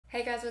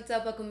Hey guys, what's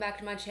up? Welcome back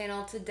to my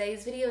channel.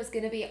 Today's video is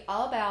going to be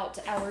all about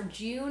our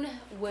June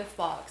Whiff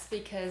Box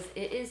because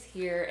it is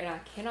here and I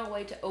cannot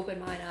wait to open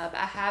mine up.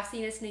 I have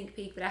seen a sneak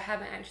peek, but I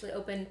haven't actually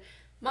opened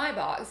my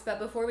box. But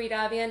before we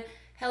dive in,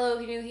 hello,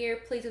 if you're new here,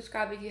 please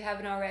subscribe if you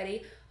haven't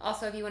already.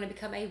 Also, if you want to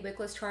become a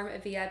Wickless Charm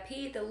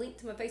VIP, the link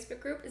to my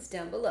Facebook group is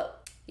down below.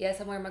 Yes,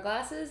 I'm wearing my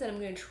glasses and I'm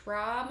going to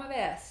try my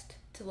best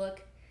to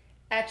look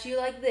at you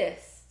like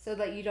this so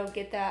that you don't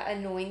get that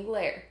annoying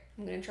glare.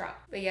 I'm gonna try.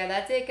 But yeah,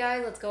 that's it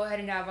guys. Let's go ahead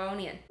and dive on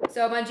in.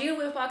 So my June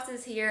Whiff Box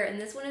is here and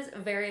this one is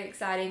very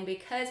exciting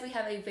because we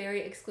have a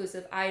very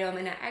exclusive item,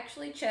 and I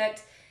actually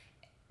checked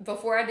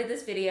before I did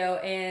this video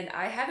and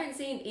I haven't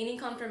seen any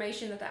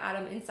confirmation that the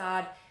item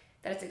inside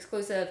that it's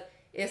exclusive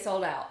is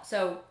sold out.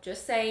 So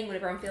just saying,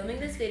 whenever I'm filming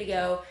this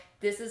video,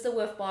 this is the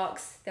Whiff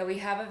Box that we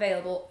have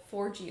available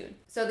for June.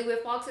 So the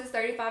Whiff Box is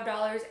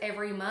 $35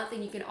 every month,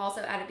 and you can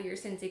also add it to your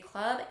Scentsy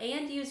Club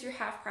and use your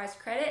half price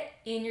credit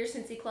in your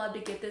Scentsy Club to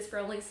get this for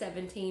only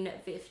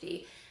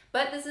 $17.50.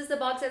 But this is the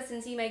box that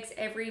Scentsy makes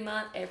every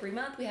month. Every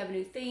month we have a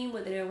new theme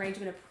with an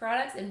arrangement of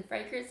products and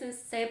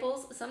fragrances,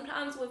 samples,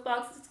 sometimes Whiff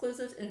Box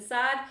exclusives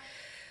inside.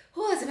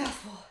 Oh, it's a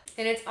mouthful.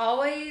 And it's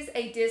always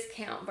a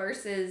discount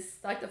versus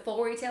like the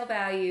full retail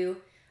value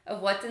of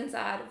what's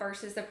inside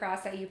versus the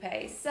price that you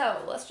pay.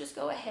 So let's just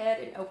go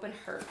ahead and open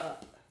her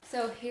up.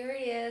 So here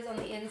it is on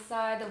the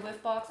inside. The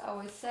Whiff Box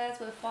always says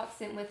Whiff Box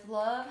sent with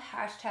love,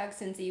 hashtag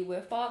Scentsy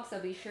Whiff Box. So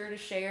be sure to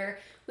share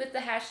with the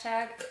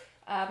hashtag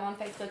on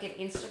Facebook and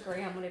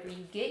Instagram whenever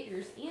you get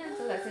yours in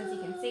so that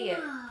Scentsy can see it.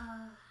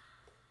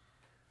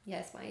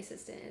 Yes, my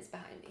assistant is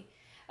behind me.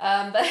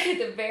 But at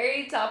the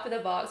very top of the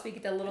box, we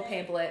get the little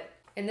pamphlet.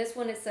 And this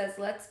one, it says,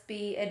 let's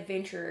be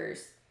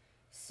adventurers.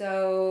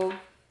 So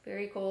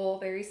very cool,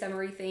 very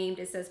summery themed.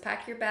 It says,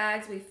 pack your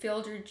bags. We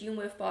filled your June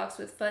Whiff Box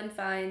with fun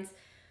finds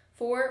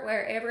for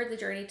wherever the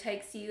journey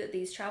takes you.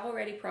 These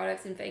travel-ready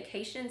products and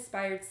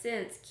vacation-inspired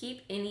scents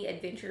keep any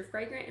adventure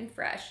fragrant and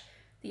fresh.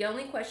 The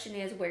only question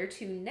is where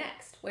to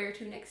next. Where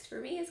to next for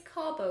me is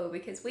Cabo,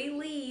 because we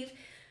leave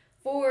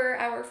for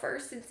our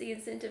first Scentsy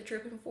incentive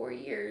trip in 4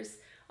 years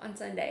on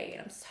Sunday,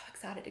 and I'm so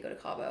excited to go to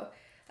Cabo.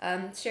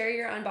 Share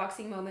your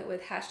unboxing moment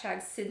with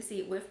hashtag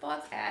Scentsy Whiff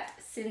Box at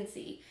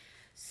Scentsy.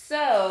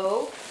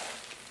 So,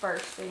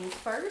 first things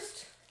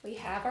first, we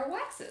have our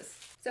waxes.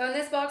 So in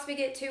this box, we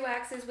get 2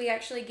 waxes. We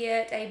actually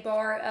get a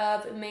bar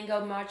of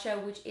Mango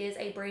Matcha, which is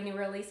a brand new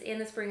release in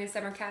the spring and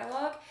summer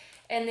catalog.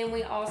 And then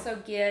we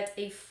also get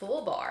a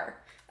full bar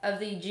of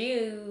the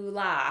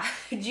July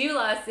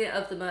scent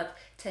of the month,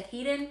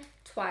 Tahitian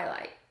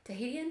Twilight.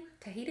 Tahitian?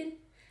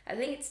 I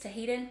think it's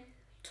Tahitian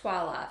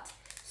Twilight.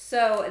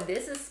 So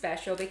this is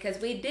special because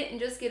we didn't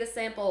just get a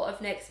sample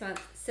of next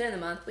month's scent of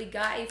the month. We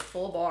got a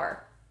full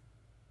bar.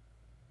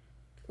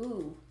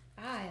 Ooh,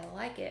 I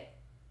like it.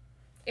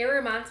 It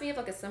reminds me of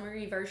like a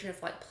summery version of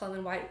like Plum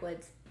and White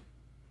Woods.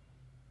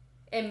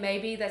 And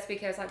maybe that's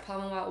because like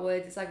Plum and White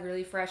Woods is like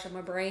really fresh on my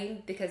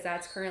brain because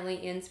that's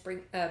currently in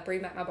spring,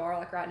 Bring Back My Bar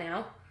like right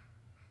now.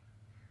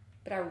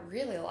 But I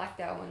really like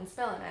that one.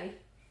 Smell it, Maddie.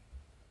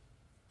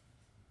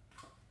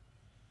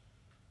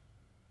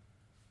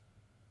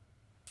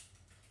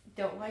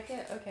 Don't like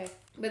it? Okay.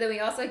 But then we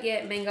also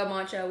get Mango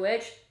Matcha,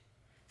 which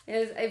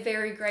is a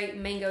very great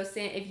mango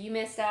scent. If you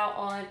missed out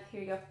on,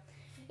 here you go.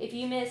 If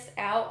you missed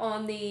out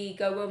on the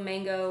Go-Go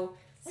Mango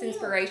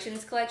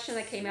Scentspirations collection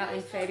that came out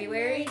in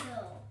February,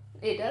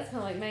 it does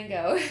smell like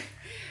mango.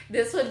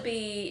 This would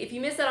be, if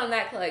you missed out on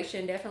that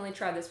collection, definitely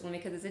try this one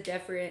because it's a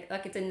different,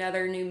 like it's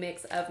another new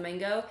mix of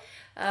mango.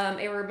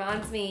 It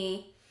reminds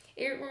me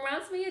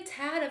a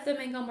tad of the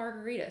mango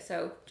margarita.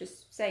 So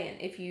just saying,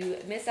 if you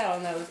missed out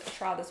on those,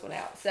 try this one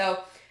out.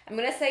 So I'm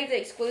going to save the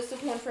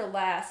exclusive one for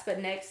last, but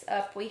next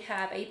up we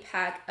have a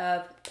pack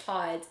of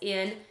pods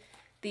in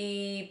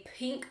the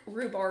pink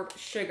rhubarb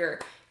sugar,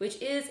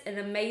 which is an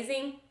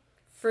amazing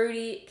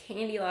fruity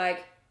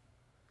candy-like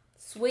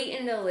sweet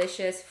and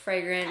delicious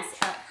fragrance.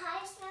 Can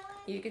I smell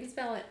it? You can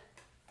smell it.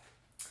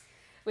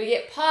 We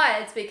get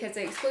pods because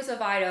the exclusive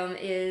item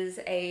is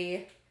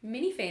a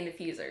mini fan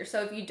diffuser.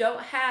 So if you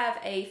don't have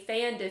a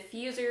fan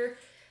diffuser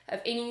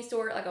of any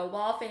sort, like a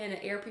wall fan, an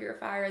air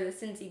purifier, the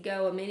Scentsy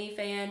Go, a mini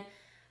fan,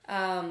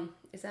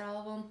 is that all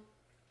of them?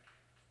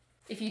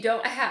 If you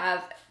don't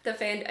have the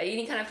fan,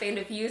 any kind of fan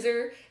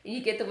diffuser, and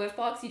you get the Whiff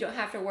Box, you don't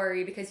have to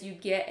worry because you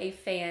get a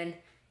fan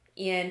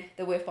in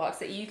the Whiff Box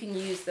that you can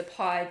use the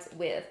pods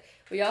with.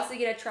 We also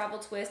get a travel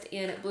twist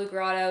in Blue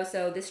Grotto.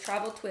 So this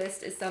travel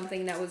twist is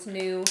something that was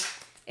new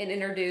and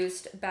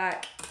introduced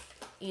back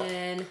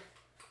in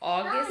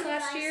August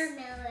last year.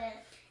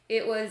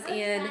 It was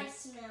in,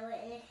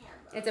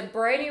 it's a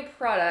brand new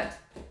product.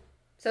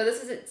 So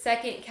this is its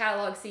second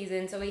catalog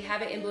season. So we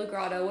have it in Blue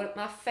Grotto. One of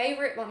my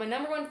favorite, my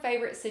number one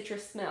favorite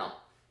citrus smell.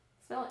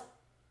 Smell it.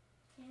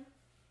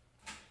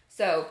 Yeah.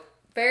 So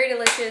very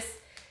delicious.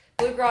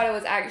 Blue Grotto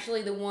was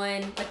actually the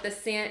one, like the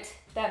scent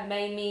that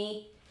made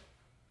me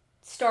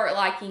start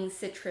liking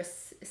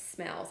citrus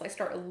smells. I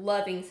start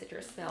loving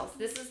citrus smells.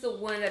 This is the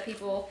one that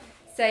people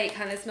say it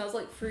kind of smells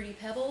like Fruity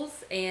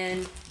Pebbles,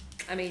 and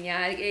I mean,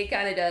 yeah, it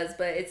kind of does,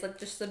 but it's like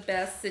just the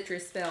best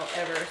citrus smell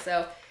ever.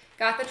 So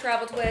got the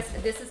travel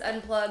twist. This is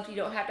unplugged. You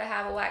don't have to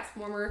have a wax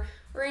warmer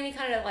or any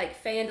kind of like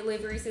fan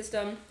delivery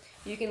system.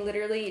 You can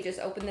literally just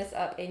open this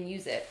up and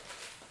use it.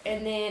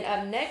 And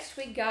then next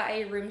we got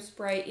a room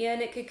spray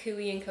in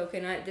Kukui and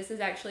Coconut. This is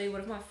actually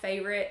one of my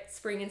favorite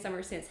spring and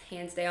summer scents,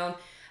 hands down.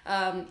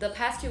 The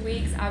past 2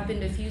 weeks I've been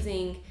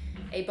diffusing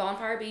a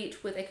Bonfire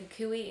Beach with a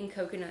Kukui and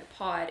Coconut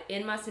pod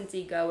in my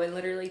Scentsy Go and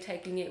literally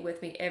taking it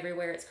with me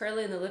everywhere. It's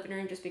currently in the living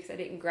room just because I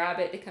didn't grab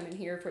it to come in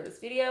here for this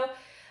video.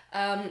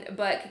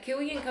 But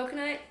Kukui and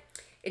Coconut,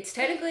 it's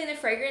technically in the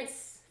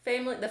fragrance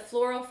family, the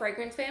floral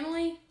fragrance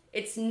family.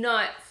 It's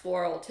not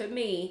floral to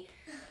me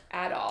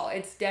at all.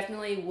 It's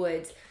definitely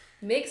woods.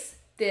 Mix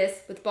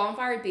this with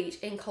Bonfire Beach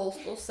and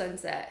Coastal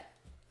Sunset.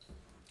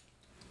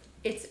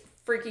 It's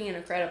freaking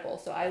incredible.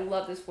 So I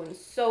love this one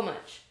so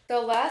much.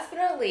 So last but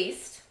not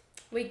least,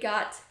 we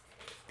got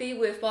the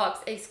Whiff Box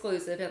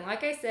exclusive. And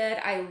like I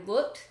said, I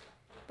looked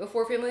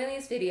before filming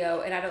this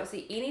video and I don't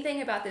see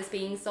anything about this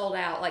being sold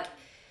out. Like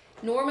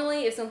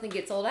normally if something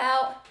gets sold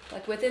out,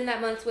 like within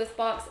that month's Whiff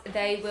Box,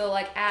 they will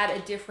like add a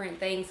different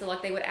thing. So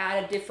like they would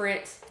add a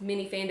different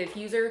mini fan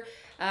diffuser.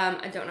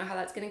 I don't know how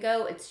that's gonna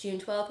go. It's June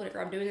 12th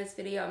whenever I'm doing this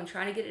video. I'm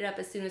trying to get it up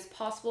as soon as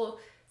possible,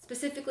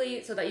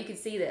 specifically so that you can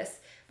see this.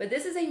 But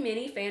this is a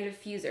mini fan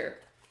diffuser.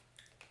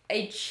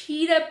 A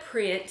cheetah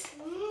print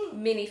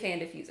mini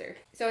fan diffuser.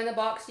 So in the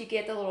box you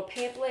get the little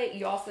pamphlet.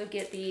 You also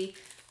get the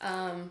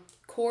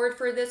cord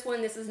for this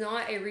one. This is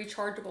not a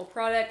rechargeable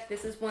product.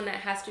 This is one that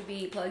has to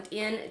be plugged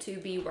in to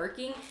be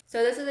working.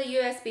 So this is a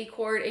USB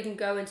cord. It can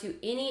go into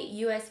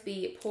any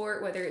USB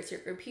port, whether it's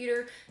your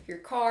computer, your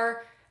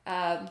car,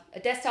 a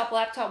desktop,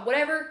 laptop,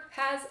 whatever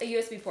has a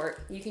USB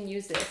port, you can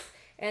use this.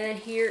 And then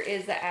here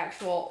is the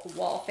actual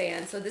wall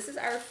fan. So this is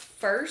our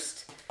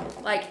first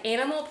like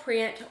animal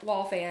print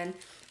wall fan.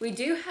 We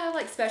do have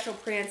like special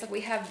prints. Like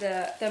we have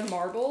the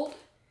marbled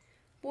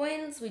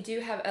ones. We do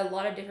have a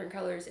lot of different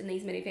colors in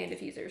these mini fan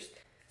diffusers.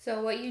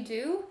 So what you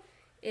do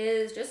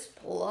is just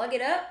plug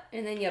it up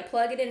and then you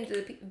plug it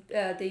into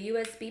the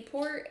USB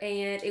port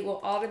and it will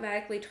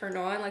automatically turn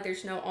on. Like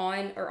there's no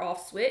on or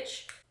off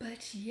switch.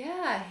 But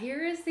yeah,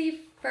 here is the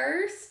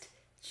first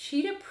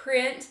cheetah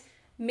print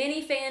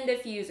mini fan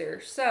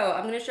diffuser. So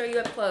I'm going to show you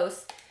up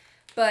close,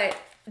 but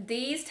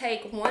these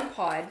take one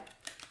pod.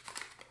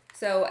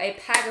 So a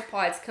pack of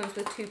pods comes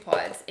with 2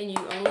 pods and you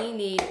only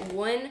need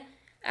one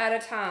at a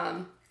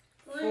time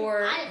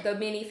for the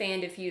mini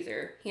fan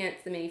diffuser, hence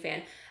the mini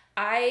fan.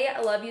 I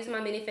love using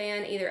my mini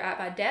fan either at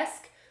my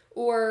desk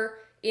or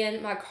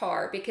in my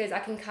car because I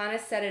can kind of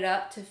set it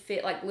up to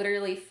fit, like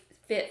literally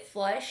fit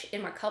flush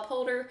in my cup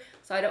holder,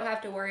 so I don't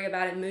have to worry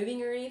about it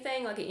moving or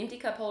anything, like an empty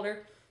cup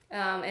holder.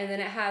 And then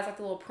it has like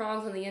the little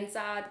prongs on the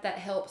inside that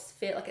helps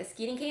fit like a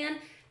skinny can.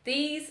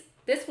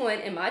 This one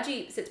in my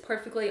Jeep sits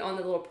perfectly on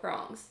the little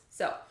prongs.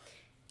 So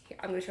here,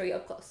 I'm gonna show you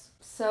up close.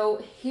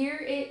 So here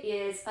it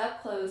is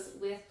up close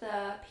with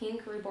the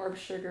pink rhubarb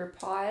sugar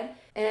pod.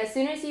 And as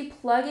soon as you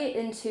plug it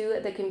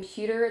into the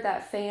computer,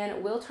 that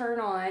fan will turn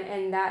on,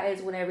 and that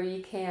is whenever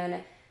you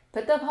can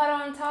put the pod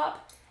on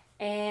top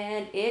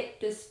and it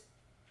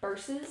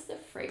disperses the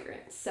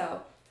fragrance.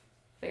 So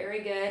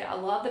very good. I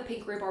love the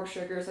pink rhubarb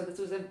sugar, so this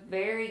was a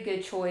very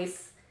good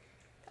choice.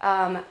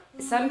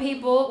 Some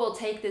people will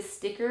take this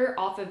sticker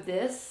off of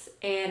this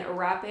and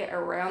wrap it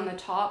around the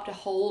top to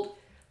hold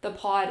the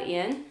pod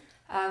in.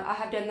 I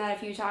have done that a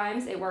few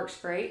times. It works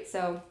great,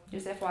 so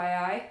just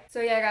FYI.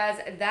 So yeah, guys,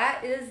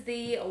 that is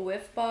the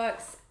Whiff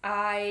Box.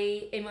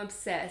 I am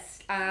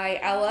obsessed.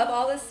 I love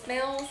all the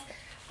smells.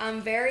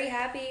 I'm very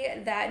happy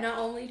that not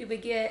only did we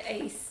get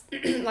a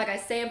like a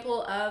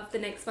sample of the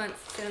next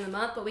month's scent of the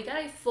month, but we got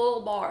a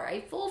full bar,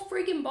 a full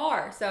freaking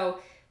bar. So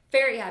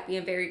very happy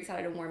and very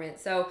excited to warm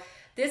it. So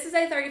this is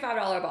a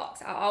 $35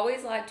 box. I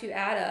always like to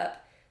add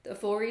up the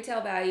full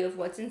retail value of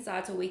what's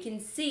inside so we can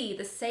see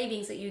the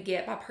savings that you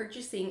get by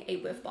purchasing a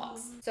Whiff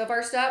Box. So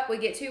first up, we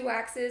get 2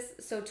 waxes.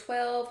 So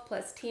 12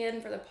 plus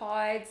 10 for the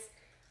pods,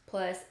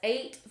 plus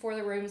 8 for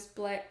the room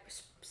spray,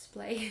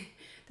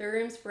 the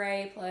room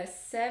spray, plus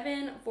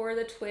 7 for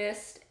the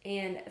twist,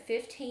 and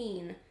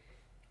 15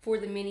 for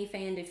the mini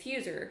fan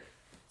diffuser.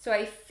 So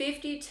a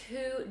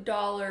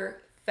 $52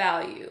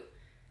 value.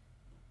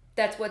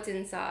 That's what's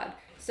inside.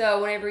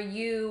 So whenever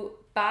you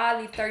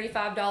buy the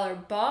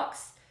 $35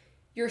 box,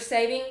 you're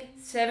saving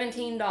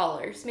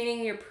 $17,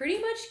 meaning you're pretty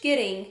much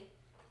getting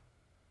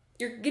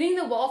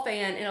the wall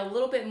fan and a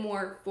little bit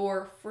more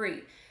for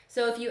free.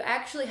 So if you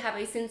actually have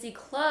a Scentsy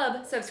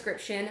Club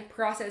subscription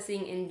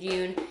processing in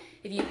June,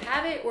 if you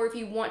have it, or if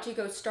you want to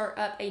go start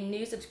up a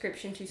new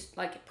subscription to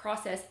like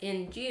process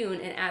in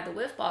June and add the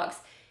Whiff Box,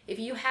 if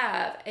you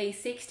have a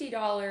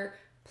 $60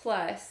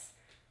 plus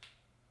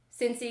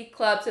Scentsy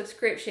Club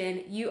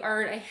subscription, you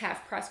earn a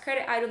half price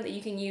credit item that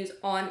you can use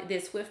on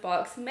this Whiff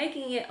Box,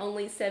 making it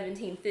only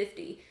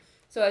 $17.50.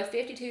 So a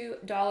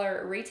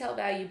 $52 retail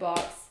value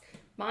box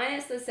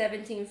minus the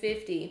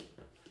 $17.50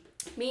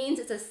 means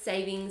it's a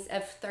savings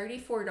of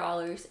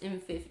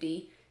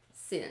 $34.50.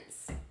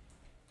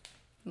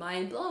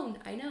 Mind blown,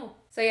 I know.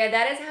 So yeah,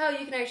 that is how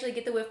you can actually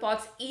get the Whiff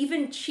Box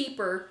even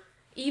cheaper,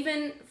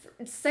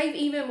 save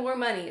even more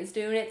money, is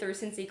doing it through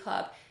Scentsy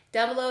Club.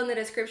 Down below in the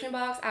description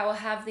box, I will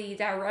have the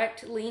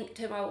direct link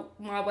to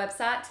my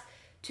website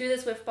to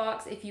this Whiff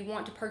Box if you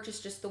want to purchase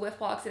just the Whiff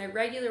Box in a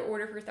regular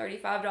order for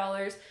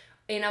 $35.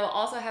 And I will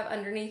also have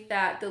underneath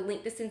that the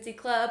link to Scentsy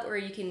Club, where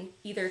you can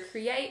either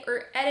create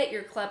or edit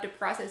your club to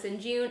process in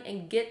June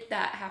and get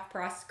that half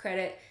price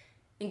credit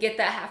and get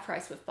that half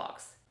price Whiff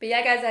Box. But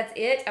yeah, guys, that's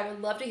it. I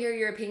would love to hear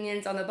your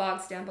opinions on the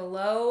box down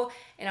below.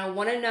 And I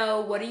want to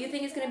know, what do you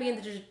think is going to be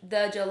in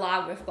the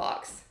July Whiff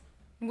Box?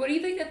 What do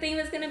you think the theme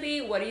is going to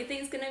be? What do you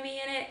think is going to be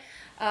in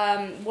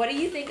it? What do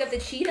you think of the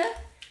cheetah?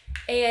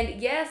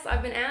 And yes,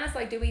 I've been asked,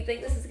 like, do we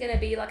think this is going to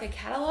be like a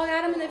catalog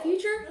item in the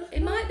future?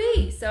 It might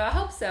be, so I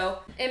hope so.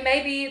 And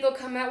maybe they'll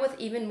come out with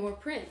even more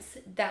prints.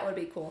 That would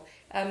be cool.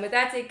 But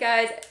that's it,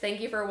 guys. Thank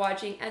you for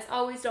watching. As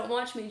always, don't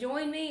watch me,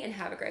 join me, and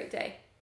have a great day.